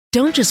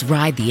Don't just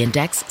ride the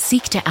index,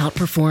 seek to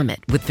outperform it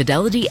with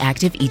Fidelity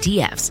Active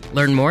ETFs.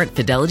 Learn more at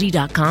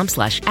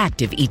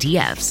fidelity.com/active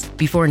ETFs.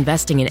 Before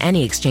investing in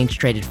any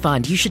exchange-traded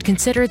fund, you should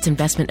consider its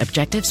investment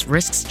objectives,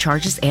 risks,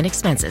 charges, and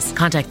expenses.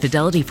 Contact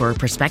Fidelity for a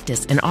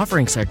prospectus, an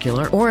offering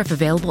circular, or if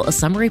available, a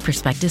summary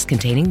prospectus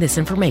containing this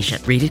information.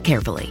 Read it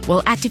carefully.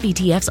 While active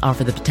ETFs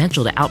offer the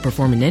potential to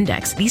outperform an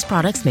index, these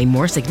products may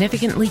more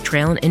significantly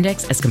trail an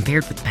index as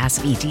compared with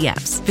passive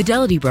ETFs.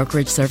 Fidelity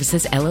Brokerage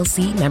Services,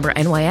 LLC, member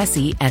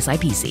NYSE,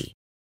 SIPC.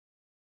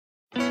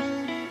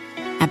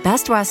 At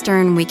Best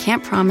Western, we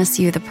can't promise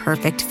you the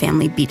perfect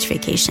family beach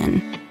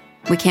vacation.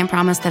 We can't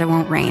promise that it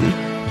won't rain,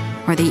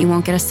 or that you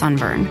won't get a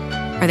sunburn,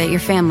 or that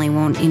your family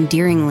won't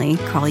endearingly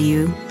call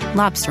you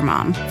Lobster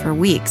Mom for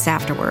weeks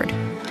afterward.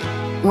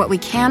 What we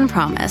can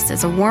promise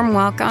is a warm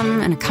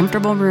welcome and a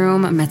comfortable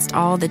room amidst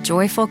all the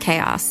joyful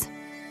chaos.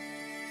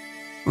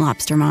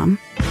 Lobster Mom.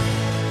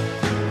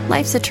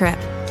 Life's a trip.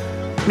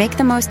 Make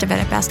the most of it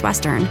at Best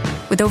Western,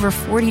 with over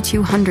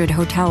 4,200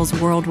 hotels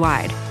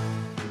worldwide.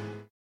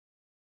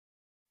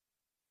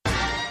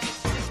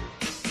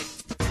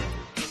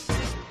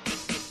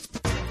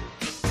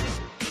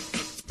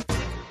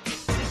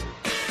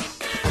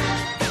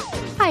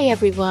 Hi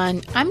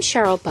everyone, I'm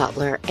Cheryl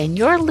Butler, and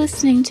you're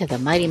listening to the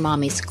Mighty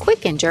Mommy's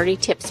Quick and Dirty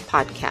Tips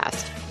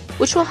podcast,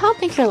 which will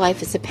help make your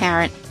life as a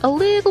parent a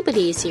little bit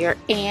easier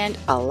and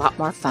a lot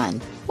more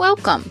fun.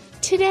 Welcome!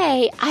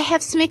 Today, I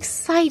have some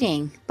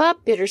exciting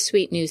but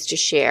bittersweet news to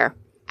share.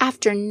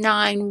 After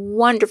 9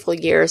 wonderful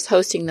years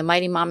hosting the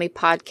Mighty Mommy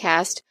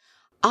podcast,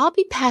 I'll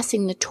be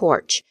passing the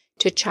torch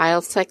to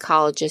child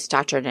psychologist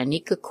Dr.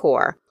 Nanika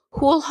Kaur,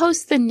 who will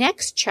host the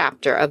next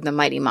chapter of the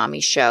Mighty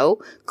Mommy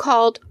show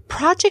called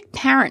Project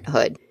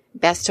Parenthood.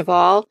 Best of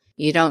all,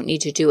 you don't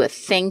need to do a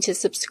thing to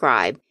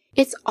subscribe.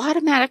 It's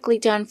automatically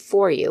done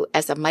for you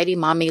as a Mighty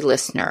Mommy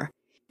listener.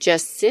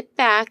 Just sit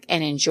back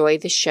and enjoy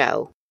the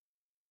show.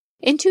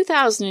 In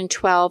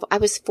 2012, I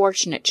was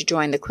fortunate to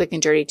join the Quick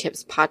and Dirty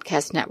Tips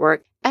podcast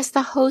network as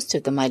the host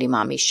of the Mighty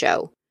Mommy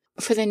show.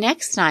 For the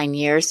next 9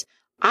 years,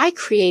 I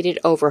created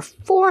over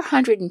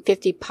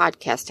 450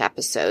 podcast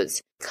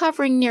episodes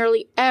covering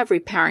nearly every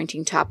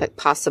parenting topic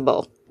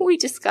possible. We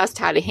discussed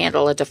how to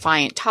handle a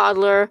defiant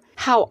toddler,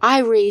 how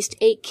I raised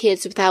 8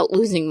 kids without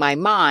losing my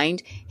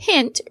mind,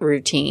 hint,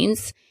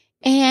 routines,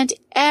 and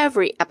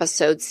every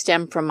episode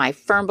stemmed from my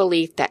firm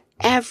belief that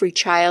every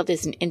child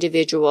is an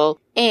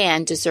individual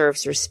and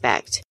deserves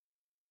respect.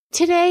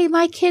 Today,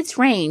 my kids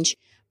range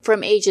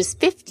from ages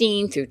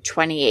 15 through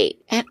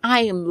 28, and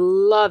I am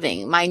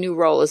loving my new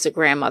role as a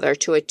grandmother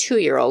to a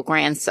 2-year-old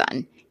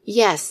grandson.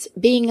 Yes,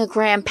 being a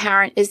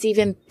grandparent is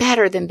even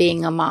better than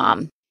being a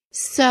mom.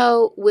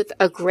 So, with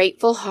a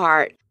grateful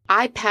heart,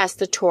 I pass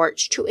the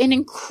torch to an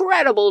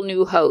incredible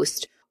new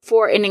host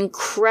for an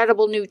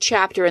incredible new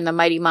chapter in the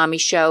Mighty Mommy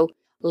show.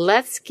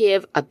 Let's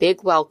give a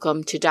big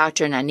welcome to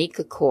Dr.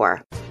 Nanika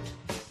Kaur.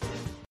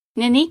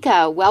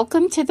 Nanika,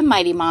 welcome to the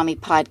Mighty Mommy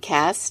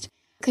podcast.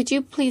 Could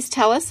you please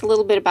tell us a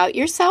little bit about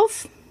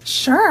yourself?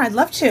 Sure, I'd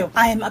love to.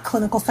 I am a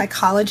clinical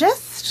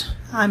psychologist.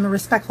 I'm a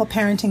respectful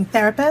parenting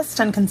therapist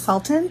and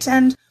consultant,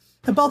 and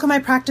the bulk of my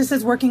practice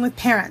is working with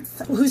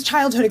parents whose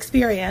childhood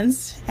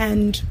experience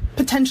and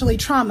potentially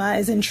trauma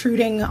is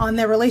intruding on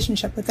their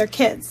relationship with their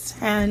kids,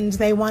 and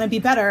they want to be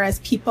better as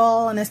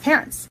people and as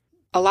parents.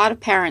 A lot of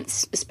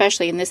parents,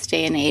 especially in this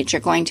day and age, are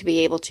going to be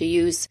able to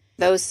use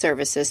those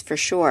services for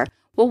sure.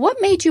 Well,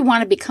 what made you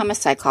want to become a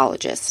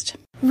psychologist?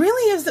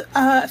 Really is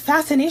a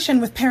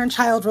fascination with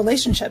parent-child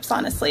relationships,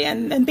 honestly,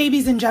 and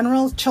babies in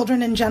general,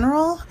 children in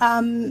general.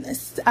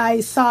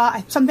 I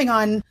saw something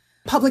on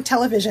public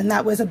television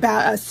that was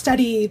about a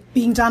study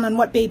being done on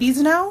what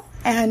babies know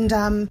and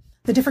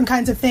the different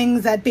kinds of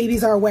things that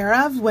babies are aware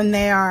of when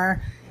they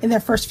are in their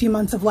first few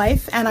months of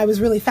life. And I was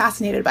really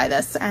fascinated by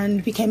this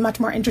and became much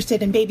more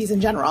interested in babies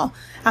in general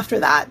after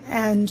that,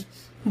 and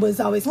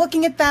was always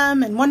looking at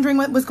them and wondering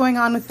what was going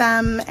on with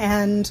them.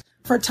 And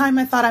for a time,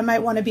 I thought I might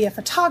want to be a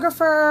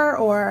photographer,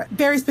 or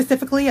very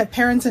specifically of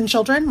parents and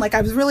children. Like,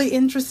 I was really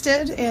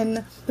interested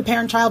in the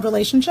parent-child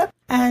relationship.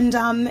 And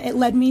it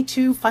led me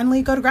to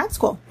finally go to grad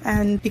school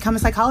and become a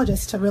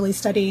psychologist to really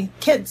study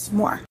kids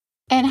more.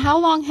 And how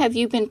long have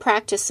you been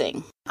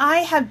practicing? I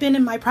have been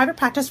in my private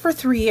practice for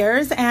 3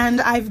 years,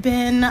 and I've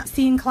been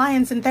seeing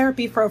clients in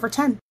therapy for over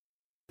 10.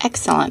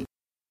 Excellent.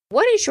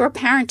 What is your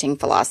parenting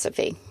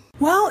philosophy?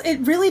 Well, it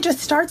really just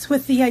starts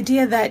with the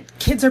idea that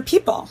kids are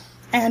people,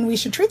 and we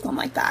should treat them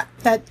like that.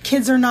 That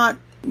kids are not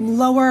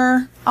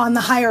lower on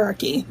the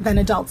hierarchy than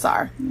adults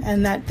are,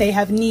 and that they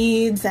have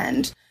needs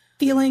and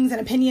feelings and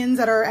opinions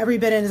that are every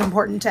bit as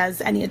important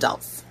as any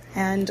adults.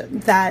 And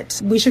that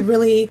we should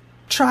really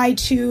try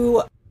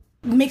to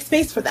make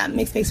space for them,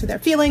 make space for their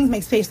feelings,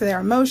 make space for their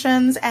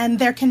emotions, and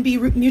there can be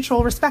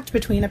mutual respect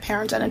between a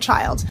parent and a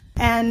child.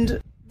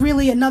 And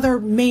really another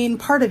main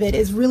part of it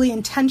is really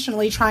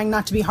intentionally trying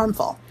not to be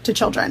harmful to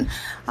children,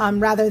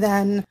 rather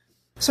than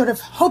sort of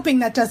hoping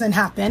that doesn't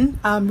happen,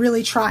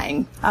 really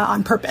trying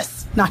on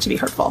purpose not to be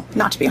hurtful,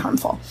 not to be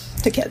harmful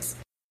to kids.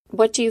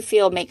 What do you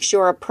feel makes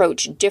your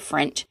approach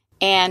different,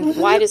 and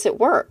why does it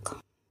work?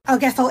 I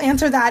guess I'll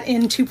answer that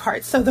in two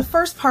parts. So the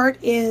first part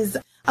is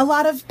a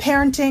lot of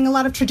parenting, a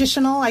lot of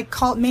traditional, I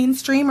call it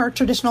mainstream or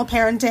traditional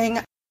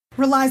parenting,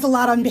 relies a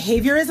lot on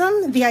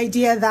behaviorism, the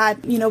idea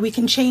that, we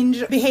can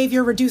change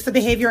behavior, reduce the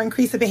behavior,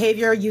 increase the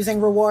behavior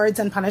using rewards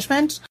and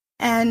punishment.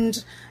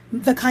 And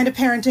the kind of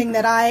parenting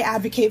that I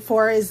advocate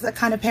for is the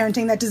kind of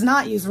parenting that does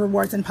not use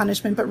rewards and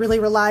punishment, but really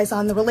relies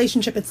on the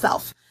relationship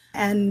itself.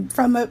 And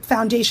from a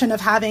foundation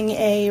of having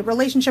a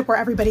relationship where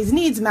everybody's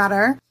needs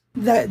matter,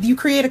 you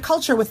create a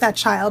culture with that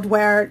child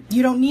where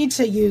you don't need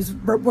to use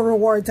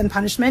rewards and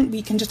punishment.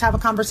 We can just have a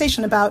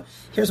conversation about,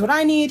 here's what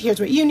I need, here's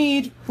what you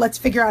need. Let's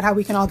figure out how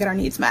we can all get our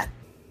needs met.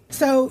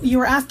 So you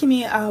were asking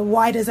me,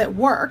 why does it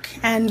work?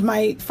 And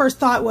my first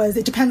thought was,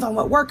 it depends on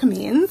what work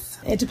means.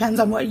 It depends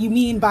on what you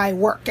mean by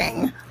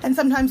working. And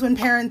sometimes when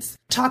parents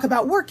talk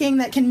about working,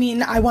 that can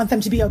mean I want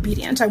them to be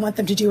obedient. I want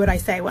them to do what I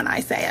say when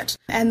I say it.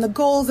 And the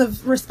goals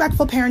of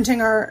respectful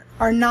parenting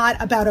are not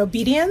about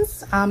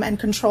obedience and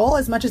control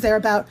as much as they're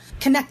about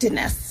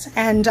connectedness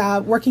and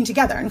working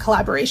together in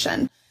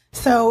collaboration.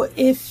 So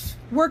if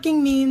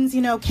working means,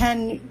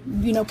 can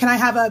I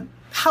have a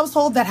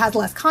household that has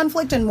less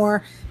conflict and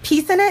more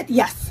peace in it?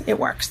 Yes, it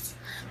works.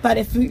 But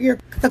if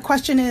the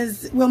question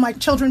is, will my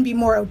children be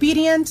more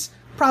obedient?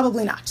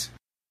 Probably not.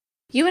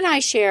 You and I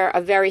share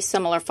a very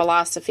similar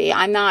philosophy.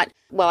 I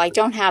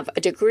don't have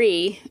a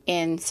degree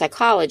in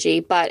psychology,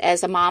 but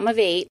as a mom of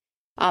 8,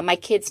 my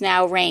kids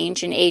now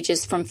range in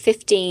ages from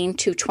 15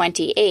 to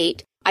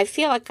 28. I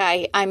feel like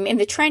I'm in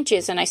the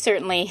trenches, and I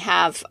certainly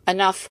have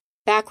enough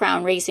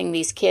background raising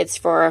these kids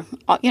for,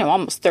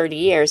 almost 30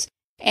 years.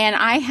 And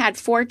I had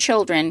 4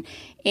 children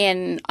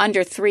in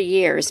under 3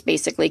 years,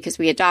 basically, because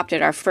we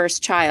adopted our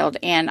first child,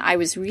 and I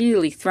was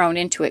really thrown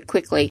into it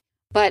quickly.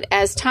 But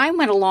as time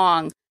went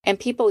along, and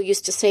people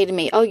used to say to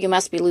me, oh, you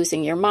must be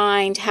losing your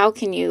mind. How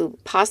can you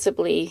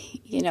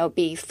possibly,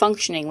 be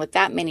functioning with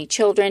that many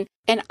children?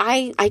 And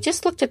I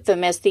just looked at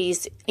them as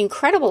these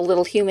incredible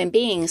little human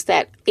beings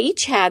that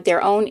each had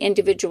their own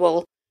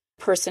individual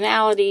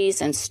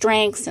personalities and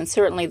strengths and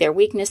certainly their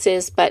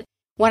weaknesses. But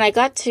when I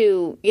got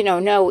to,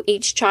 know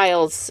each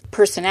child's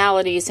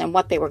personalities and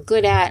what they were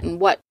good at and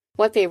what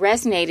they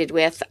resonated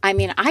with,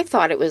 I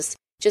thought it was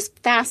just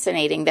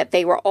fascinating that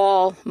they were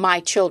all my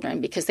children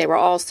because they were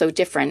all so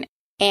different.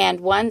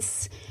 And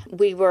once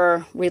we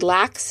were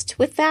relaxed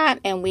with that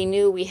and we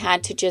knew we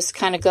had to just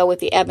kind of go with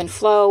the ebb and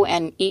flow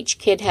and each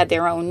kid had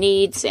their own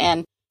needs.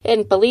 And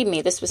believe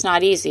me, this was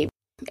not easy.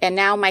 And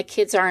now my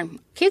kids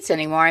aren't kids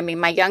anymore.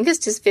 My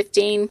youngest is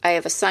 15. I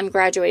have a son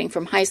graduating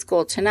from high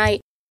school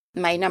tonight,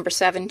 my number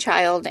 7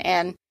 child.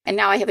 And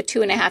now I have a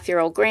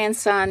 2.5-year-old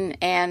grandson.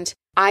 And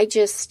I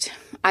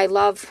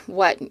love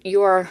what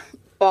you're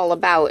all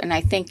about. And I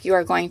think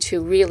you're going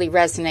to really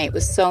resonate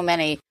with so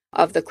many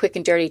of the Quick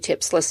and Dirty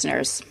Tips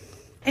listeners.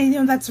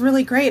 And that's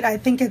really great. I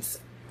think it's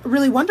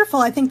really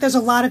wonderful. I think there's a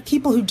lot of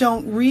people who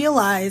don't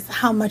realize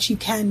how much you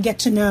can get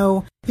to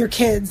know your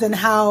kids and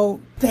how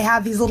they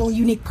have these little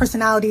unique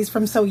personalities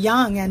from so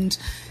young. And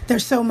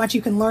there's so much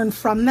you can learn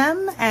from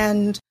them.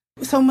 And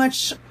so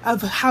much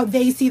of how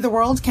they see the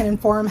world can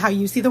inform how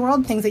you see the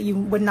world, things that you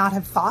would not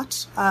have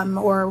thought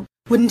or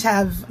wouldn't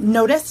have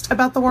noticed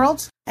about the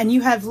world. And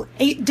you have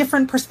 8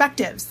 different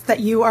perspectives that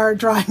you are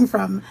drawing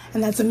from.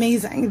 And that's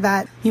amazing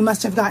that you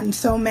must have gotten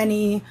so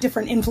many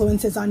different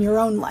influences on your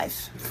own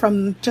life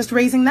from just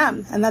raising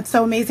them. And that's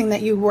so amazing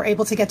that you were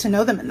able to get to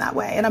know them in that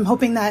way. And I'm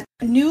hoping that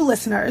new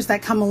listeners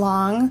that come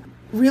along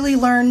really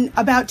learn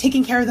about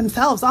taking care of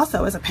themselves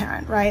also as a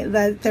parent, right?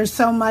 That there's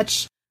so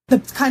much, the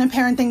kind of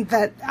parenting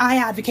that I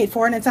advocate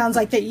for, and it sounds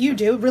like that you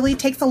do, really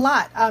takes a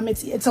lot.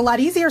 It's a lot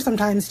easier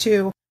sometimes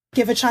to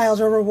give a child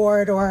a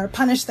reward or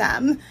punish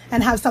them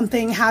and have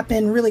something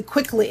happen really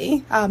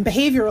quickly,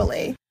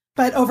 behaviorally.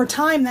 But over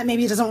time, that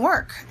maybe doesn't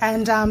work.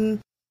 And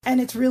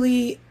it's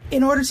really,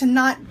 in order to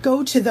not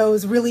go to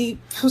those really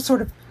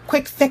sort of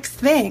quick fix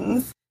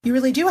things, you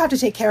really do have to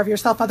take care of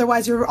yourself.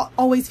 Otherwise, you're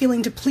always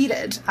feeling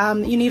depleted.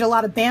 You need a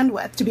lot of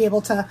bandwidth to be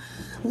able to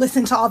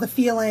listen to all the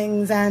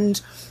feelings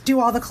and do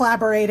all the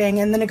collaborating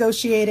and the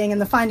negotiating and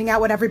the finding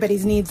out what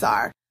everybody's needs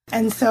are.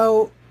 And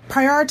so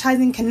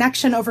prioritizing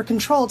connection over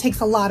control takes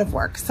a lot of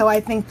work. So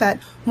I think that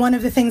one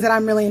of the things that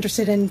I'm really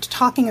interested in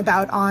talking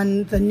about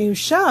on the new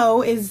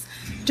show is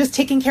just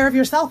taking care of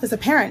yourself as a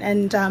parent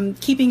and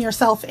keeping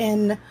yourself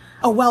in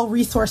a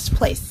well-resourced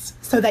place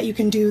so that you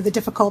can do the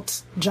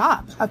difficult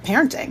job of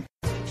parenting.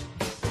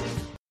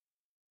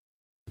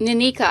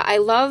 Nanika, I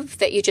love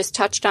that you just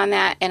touched on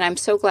that, and I'm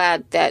so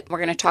glad that we're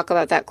going to talk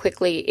about that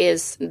quickly,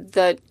 is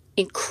the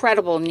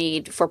incredible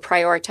need for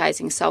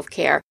prioritizing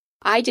self-care.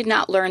 I did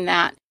not learn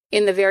that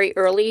in the very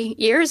early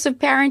years of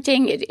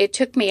parenting. It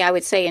took me, I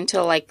would say,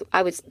 until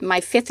I was my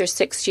 5th or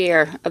 6th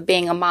year of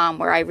being a mom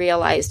where I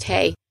realized,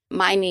 hey,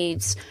 my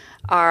needs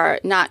are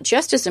not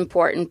just as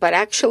important, but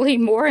actually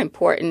more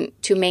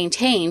important to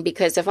maintain,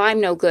 because if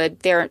I'm no good,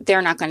 they're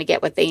not going to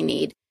get what they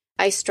need.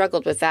 I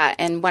struggled with that.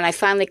 And when I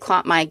finally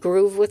caught my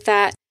groove with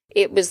that,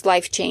 it was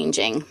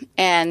life-changing.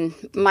 And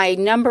my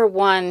number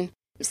one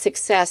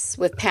success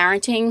with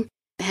parenting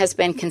has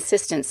been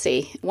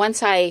consistency.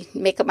 Once I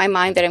make up my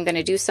mind that I'm going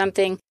to do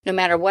something, no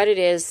matter what it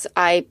is,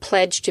 I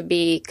pledge to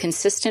be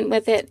consistent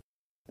with it.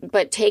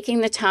 But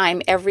taking the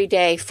time every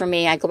day for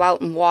me, I go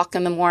out and walk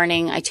in the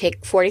morning. I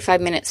take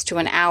 45 minutes to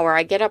an hour.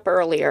 I get up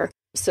earlier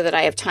so that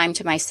I have time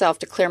to myself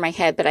to clear my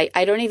head. But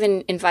I don't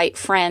even invite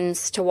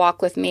friends to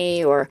walk with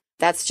me, or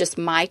that's just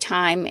my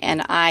time.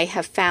 And I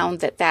have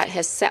found that that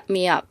has set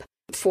me up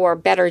for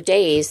better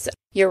days.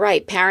 You're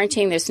right.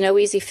 Parenting, there's no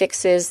easy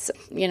fixes.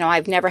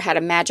 I've never had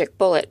a magic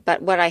bullet.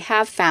 But what I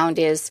have found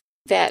is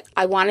that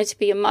I wanted to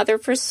be a mother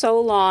for so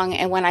long.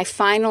 And when I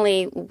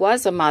finally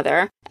was a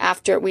mother,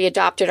 after we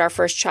adopted our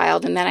first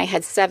child, and then I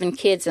had 7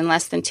 kids in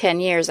less than 10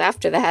 years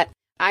after that,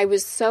 I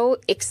was so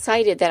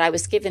excited that I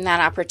was given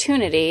that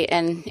opportunity.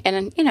 And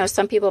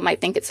some people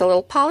might think it's a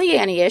little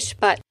Pollyanna-ish,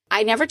 but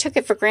I never took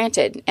it for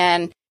granted.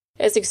 And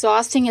as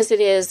exhausting as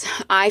it is,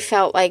 I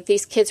felt like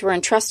these kids were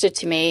entrusted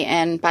to me.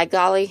 And by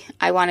golly,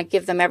 I want to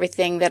give them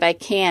everything that I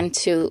can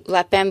to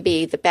let them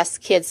be the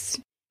best kids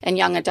and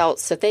young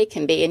adults that they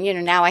can be.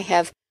 And, now I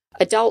have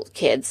adult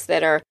kids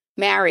that are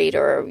married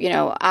or,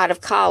 out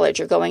of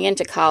college or going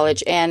into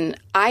college. And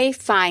I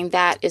find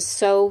that it's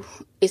so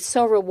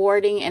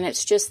rewarding. And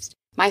it's just,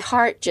 my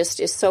heart just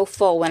is so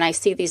full when I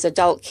see these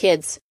adult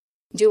kids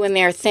doing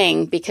their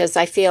thing, because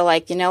I feel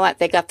like,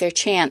 they got their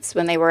chance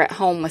when they were at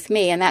home with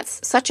me. And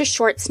that's such a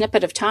short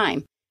snippet of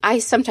time. I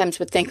sometimes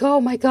would think,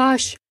 oh my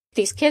gosh,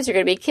 these kids are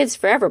going to be kids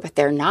forever, but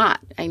they're not.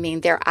 I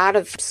mean, they're out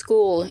of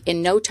school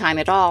in no time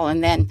at all.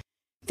 And then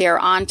they're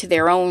on to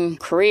their own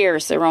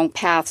careers, their own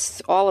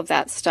paths, all of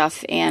that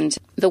stuff. And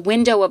the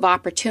window of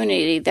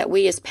opportunity that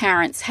we as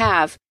parents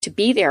have to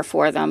be there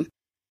for them.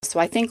 So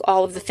I think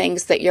all of the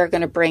things that you're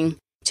going to bring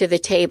to the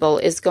table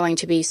is going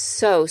to be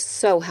so,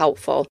 so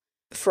helpful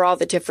for all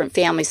the different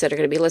families that are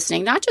going to be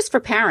listening, not just for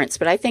parents,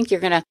 but I think you're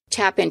going to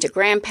tap into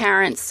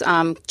grandparents,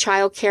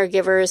 child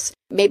caregivers,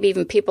 maybe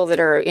even people that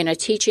are in a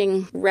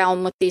teaching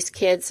realm with these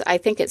kids. I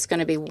think it's going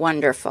to be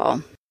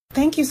wonderful.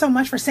 Thank you so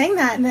much for saying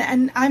that.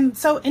 And I'm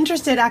so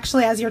interested,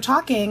 actually, as you're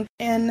talking,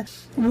 in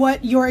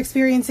what your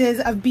experience is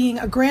of being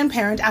a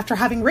grandparent after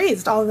having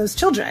raised all of those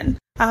children.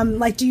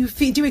 Do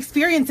you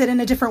experience it in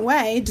a different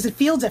way? Does it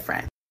feel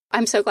different?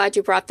 I'm so glad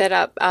you brought that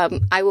up.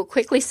 I will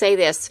quickly say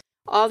this.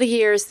 All the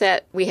years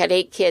that we had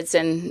 8 kids,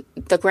 and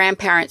the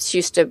grandparents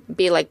used to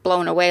be like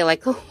blown away,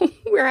 like, oh,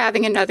 we're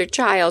having another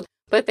child.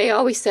 But they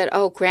always said,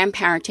 oh,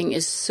 grandparenting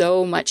is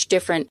so much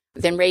different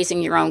than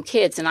raising your own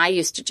kids. And I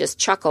used to just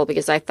chuckle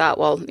because I thought,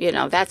 well,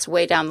 that's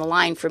way down the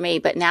line for me.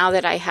 But now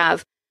that I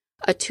have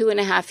a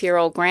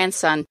 2.5-year-old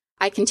grandson,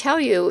 I can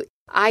tell you,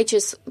 I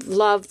just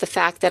love the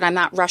fact that I'm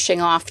not rushing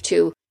off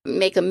to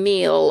make a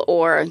meal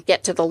or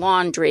get to the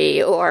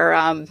laundry or,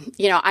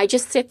 I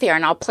just sit there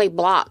and I'll play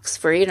blocks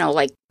for, an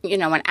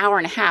hour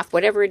and a half,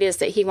 whatever it is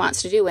that he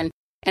wants to do. And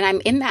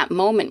I'm in that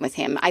moment with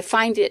him. I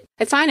find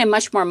I'm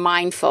much more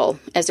mindful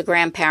as a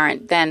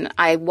grandparent than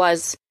I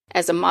was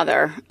as a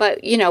mother. But,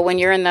 when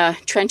you're in the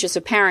trenches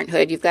of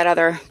parenthood, you've got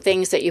other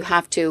things that you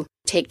have to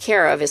take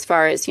care of as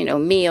far as,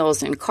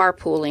 meals and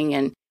carpooling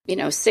and,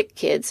 sick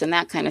kids and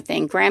that kind of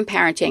thing.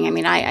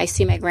 Grandparenting, I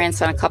see my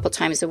grandson a couple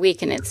times a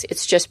week, and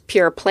it's just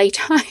pure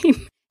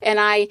playtime. And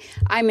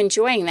I'm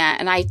enjoying that.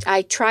 And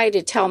I try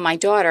to tell my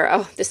daughter,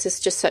 oh, this is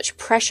just such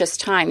precious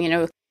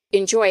time,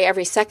 enjoy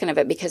every second of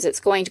it because it's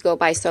going to go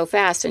by so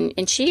fast.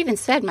 And she even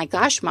said, my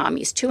gosh, Mom,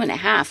 he's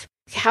 2.5.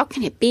 How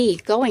can it be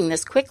going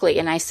this quickly?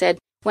 And I said,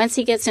 once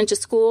he gets into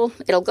school,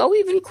 it'll go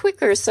even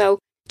quicker. So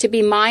to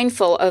be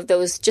mindful of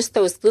those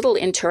little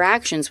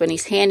interactions when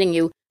he's handing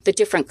you the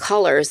different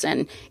colors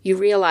and you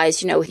realize,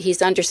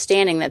 he's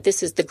understanding that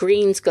this is the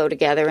greens go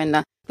together and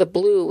the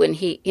blue and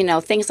he,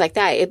 things like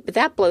that.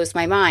 That blows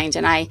my mind.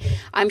 And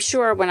I'm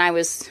sure when I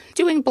was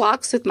doing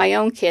blocks with my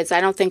own kids, I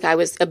don't think I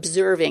was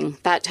observing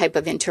that type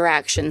of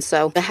interaction.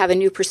 So to have a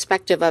new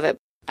perspective of it,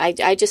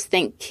 I just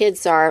think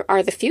kids are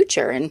the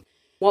future. And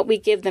what we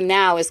give them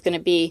now is going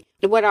to be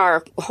what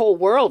our whole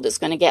world is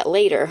going to get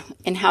later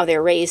and how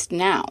they're raised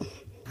now.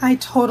 I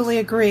totally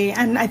agree.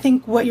 And I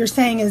think what you're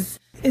saying is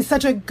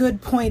such a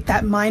good point,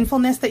 that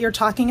mindfulness that you're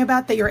talking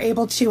about, that you're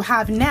able to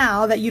have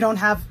now, that you don't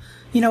have,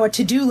 a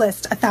to-do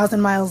list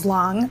 1,000 miles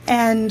long.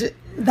 And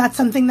that's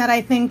something that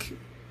I think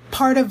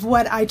part of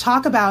what I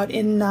talk about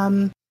in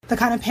the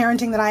kind of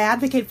parenting that I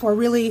advocate for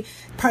really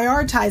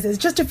prioritizes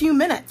just a few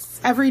minutes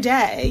every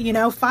day,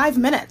 5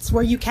 minutes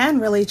where you can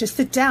really just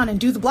sit down and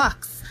do the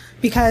blocks.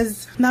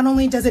 Because not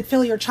only does it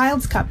fill your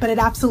child's cup, but it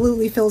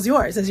absolutely fills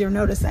yours, as you're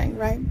noticing,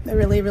 right? It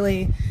really,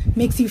 really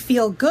makes you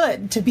feel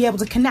good to be able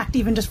to connect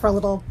even just for a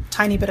little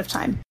tiny bit of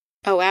time.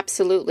 Oh,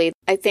 absolutely.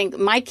 I think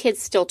my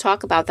kids still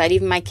talk about that.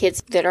 Even my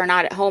kids that are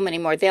not at home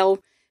anymore, they'll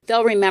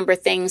remember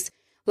things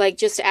like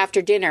just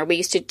after dinner. We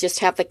used to just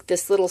have like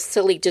this little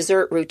silly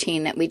dessert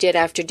routine that we did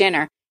after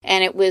dinner.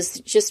 And it was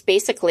just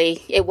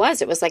basically, it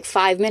was like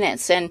 5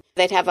 minutes and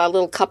they'd have a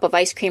little cup of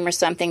ice cream or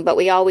something. But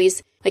we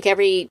always, like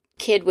every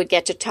kid would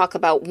get to talk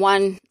about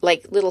one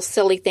like little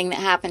silly thing that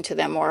happened to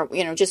them or,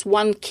 just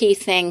one key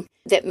thing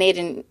that made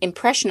an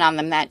impression on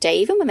them that day,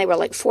 even when they were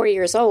like 4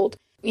 years old.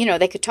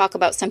 they could talk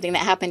about something that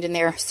happened in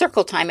their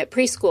circle time at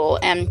preschool,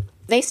 and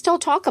they still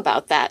talk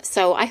about that.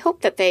 So I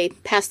hope that they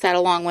pass that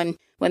along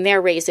when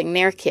they're raising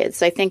their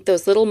kids. I think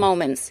those little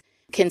moments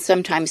can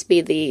sometimes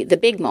be the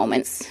big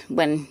moments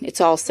when it's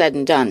all said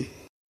and done.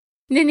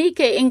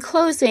 Nanika, in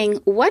closing,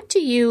 what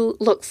do you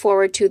look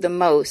forward to the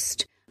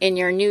most in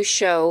your new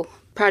show,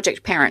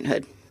 Project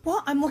Parenthood?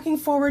 Well, I'm looking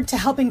forward to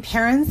helping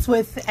parents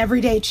with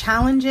everyday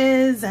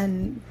challenges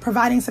and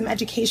providing some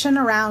education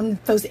around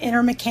those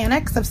inner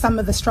mechanics of some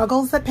of the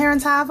struggles that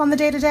parents have on the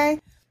day-to-day,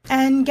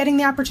 and getting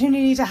the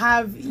opportunity to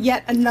have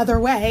yet another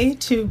way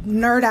to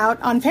nerd out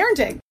on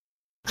parenting.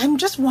 I'm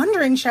just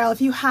wondering, Cheryl,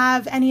 if you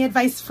have any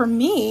advice for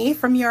me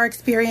from your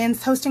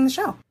experience hosting the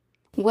show.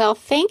 Well,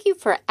 thank you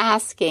for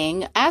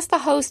asking. As the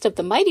host of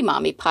the Mighty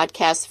Mommy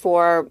podcast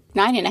for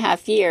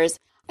 9.5 years,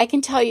 I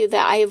can tell you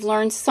that I have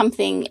learned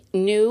something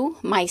new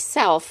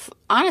myself,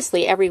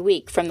 honestly, every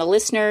week from the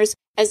listeners,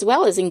 as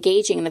well as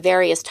engaging in the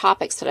various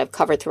topics that I've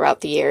covered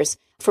throughout the years.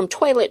 From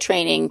toilet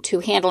training to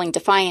handling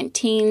defiant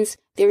teens,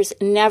 there's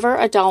never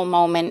a dull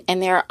moment.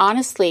 And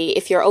honestly,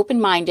 if you're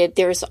open-minded,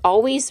 there's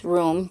always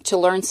room to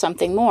learn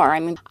something more. I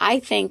mean, I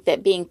think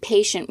that being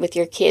patient with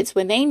your kids,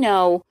 when they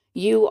know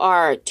you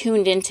are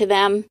tuned into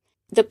them,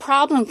 the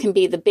problem can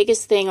be the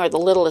biggest thing or the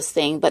littlest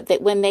thing, but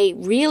that when they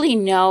really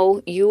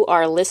know you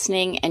are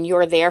listening and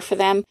you're there for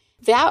them,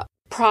 that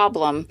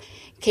problem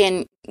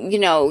can,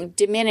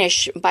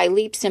 diminish by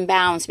leaps and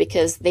bounds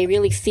because they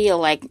really feel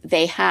like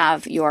they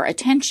have your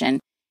attention.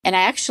 And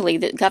I actually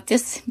got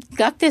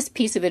this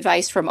piece of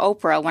advice from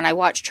Oprah when I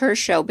watched her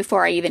show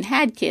before I even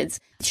had kids.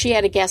 She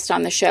had a guest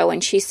on the show,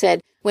 and she said,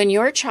 when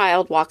your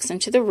child walks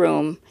into the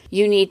room,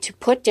 you need to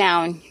put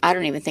down, I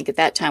don't even think at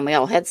that time we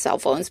all had cell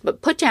phones,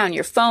 but put down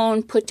your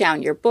phone, put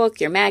down your book,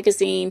 your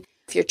magazine.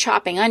 If you're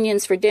chopping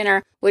onions for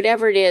dinner,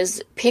 whatever it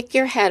is, pick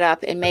your head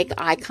up and make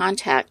eye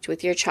contact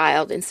with your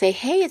child and say,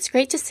 hey, it's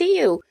great to see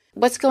you.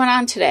 What's going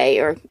on today?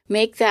 Or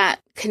make that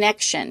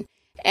connection.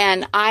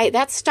 And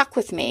that stuck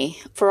with me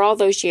for all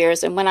those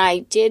years. And when I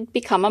did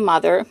become a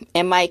mother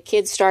and my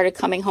kids started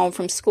coming home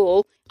from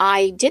school,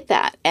 I did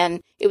that.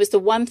 And it was the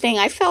one thing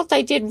I felt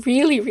I did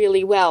really,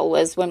 really well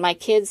was when my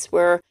kids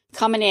were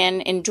coming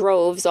in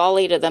droves, all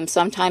 8 of them,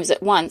 sometimes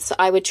at once,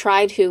 I would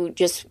try to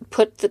just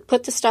put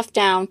the stuff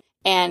down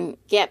and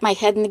get my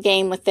head in the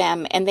game with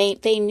them. And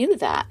they knew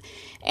that.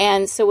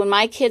 And so when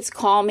my kids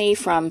call me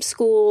from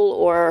school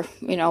or,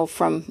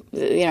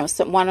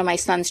 one of my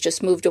sons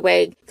just moved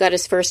away, got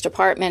his first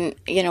apartment,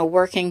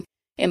 working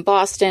in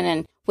Boston.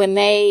 And when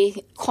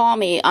they call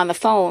me on the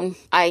phone,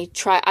 I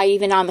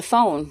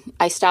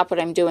stop what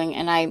I'm doing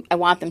and I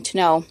want them to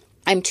know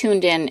I'm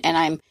tuned in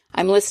and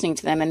I'm listening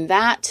to them. And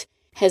that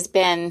has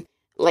been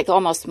like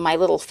almost my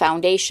little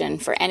foundation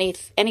for any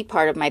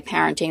part of my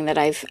parenting that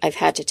I've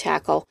had to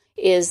tackle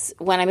is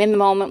when I'm in the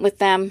moment with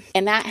them.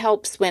 And that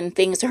helps when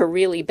things are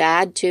really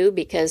bad too,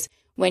 because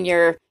when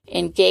you're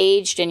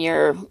engaged and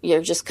you're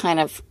just kind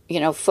of,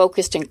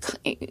 focused and,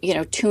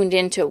 tuned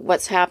into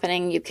what's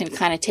happening, you can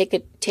kind of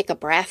take a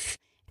breath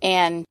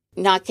and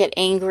not get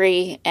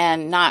angry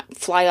and not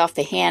fly off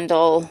the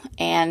handle.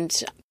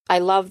 And I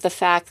love the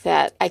fact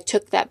that I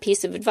took that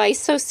piece of advice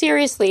so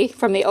seriously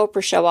from the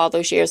Oprah show all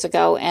those years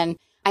ago. And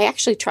I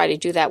actually try to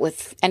do that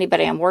with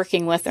anybody I'm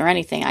working with or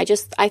anything.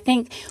 I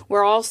think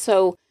we're all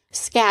so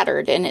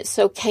scattered and it's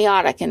so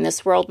chaotic in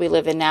this world we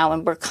live in now,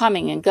 and we're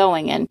coming and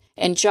going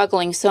and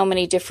juggling so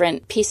many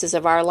different pieces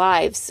of our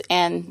lives.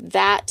 And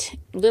that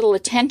little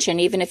attention,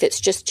 even if it's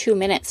just 2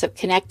 minutes of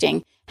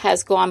connecting,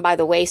 has gone by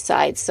the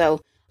wayside.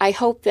 So I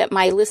hope that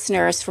my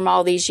listeners from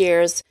all these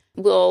years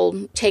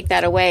will take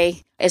that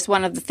away as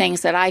one of the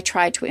things that I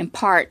tried to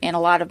impart in a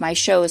lot of my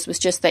shows was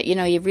just that,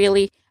 you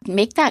really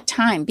make that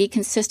time, be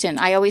consistent.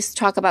 I always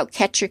talk about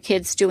catch your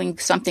kids doing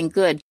something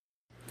good.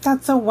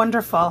 That's so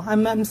wonderful.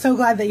 I'm so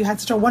glad that you had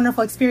such a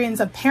wonderful experience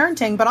of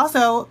parenting, but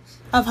also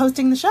of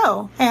hosting the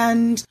show.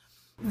 And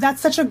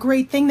that's such a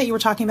great thing that you were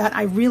talking about.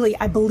 I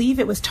believe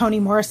it was Toni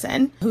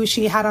Morrison, who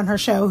she had on her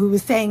show, who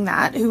was saying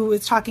that, who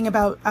was talking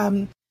about,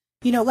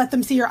 let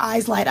them see your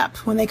eyes light up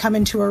when they come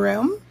into a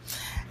room.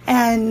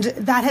 And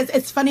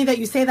it's funny that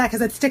you say that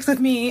because it sticks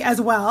with me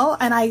as well.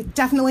 And I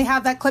definitely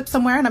have that clip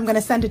somewhere and I'm going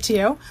to send it to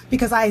you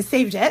because I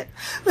saved it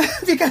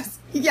because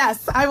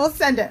yes, I will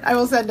send it.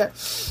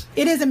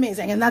 It is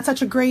amazing. And that's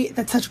such great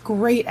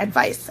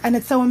advice. And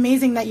it's so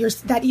amazing that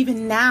that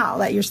even now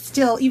that you're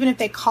still, even if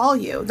they call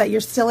you, that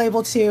you're still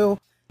able to,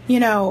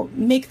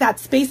 make that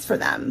space for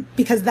them,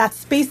 because that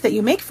space that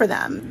you make for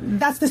them,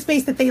 that's the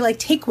space that they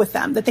take with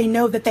them, that they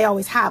know that they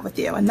always have with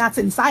you. And that's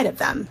inside of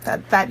them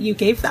that you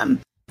gave them.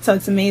 So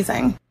it's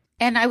amazing.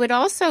 And I would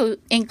also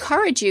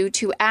encourage you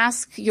to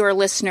ask your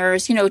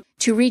listeners,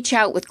 to reach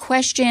out with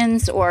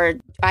questions or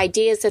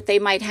ideas that they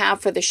might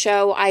have for the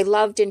show. I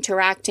loved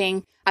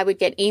interacting. I would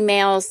get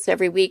emails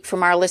every week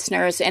from our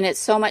listeners, and it's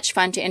so much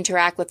fun to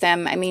interact with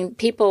them. I mean,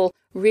 people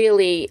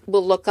really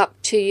will look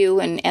up to you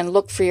and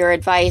look for your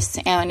advice.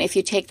 And if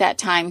you take that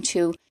time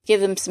to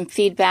give them some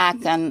feedback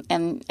and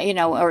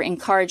or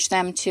encourage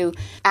them to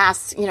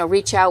ask,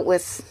 reach out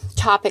with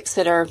topics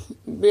that are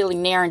really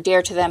near and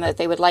dear to them that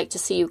they would like to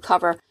see you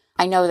cover.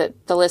 I know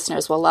that the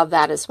listeners will love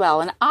that as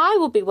well. And I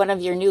will be one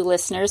of your new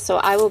listeners, so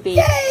I will be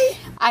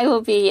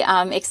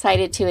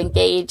excited to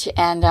engage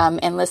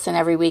and listen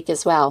every week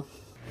as well.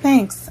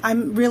 Thanks.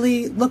 I'm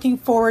really looking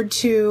forward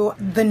to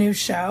the new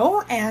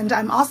show. And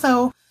I'm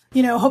also,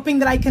 hoping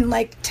that I can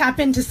tap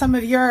into some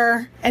of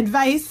your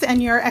advice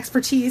and your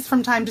expertise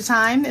from time to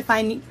time if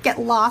I get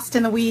lost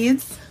in the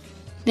weeds.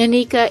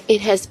 Nanika,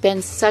 it has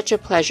been such a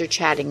pleasure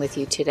chatting with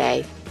you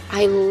today.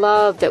 I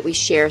love that we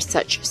share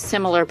such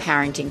similar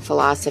parenting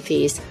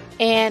philosophies,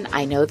 and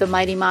I know the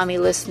Mighty Mommy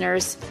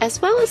listeners, as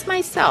well as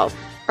myself,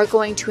 are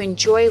going to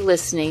enjoy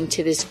listening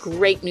to this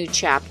great new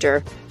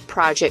chapter,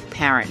 Project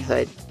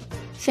Parenthood.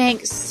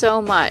 Thanks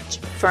so much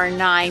for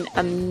 9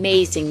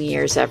 amazing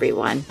years,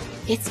 everyone.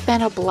 It's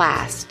been a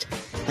blast.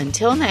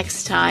 Until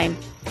next time,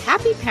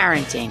 happy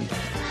parenting.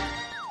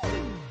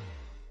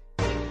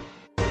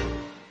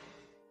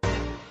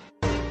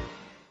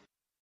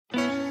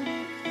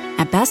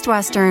 At Best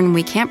Western,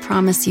 we can't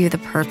promise you the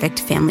perfect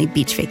family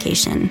beach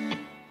vacation.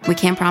 We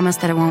can't promise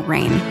that it won't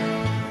rain,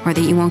 or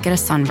that you won't get a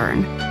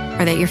sunburn,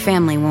 or that your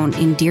family won't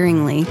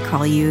endearingly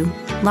call you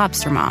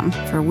Lobster Mom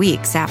for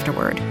weeks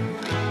afterward.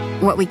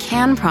 What we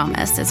can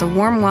promise is a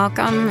warm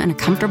welcome and a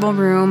comfortable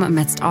room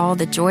amidst all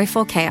the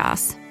joyful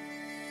chaos.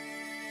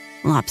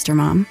 Lobster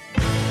Mom.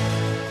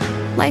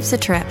 Life's a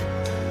trip.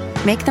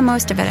 Make the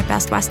most of it at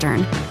Best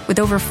Western, with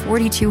over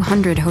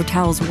 4,200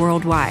 hotels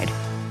worldwide.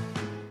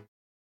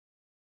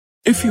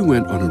 If you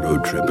went on a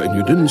road trip and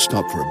you didn't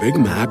stop for a Big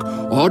Mac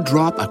or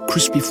drop a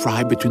crispy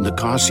fry between the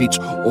car seats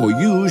or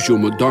use your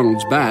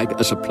McDonald's bag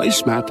as a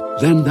placemat,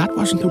 then that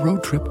wasn't a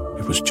road trip.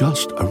 It was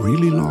just a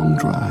really long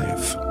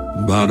drive.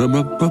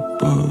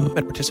 Ba-da-ba-ba-ba.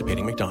 At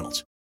participating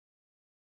McDonald's.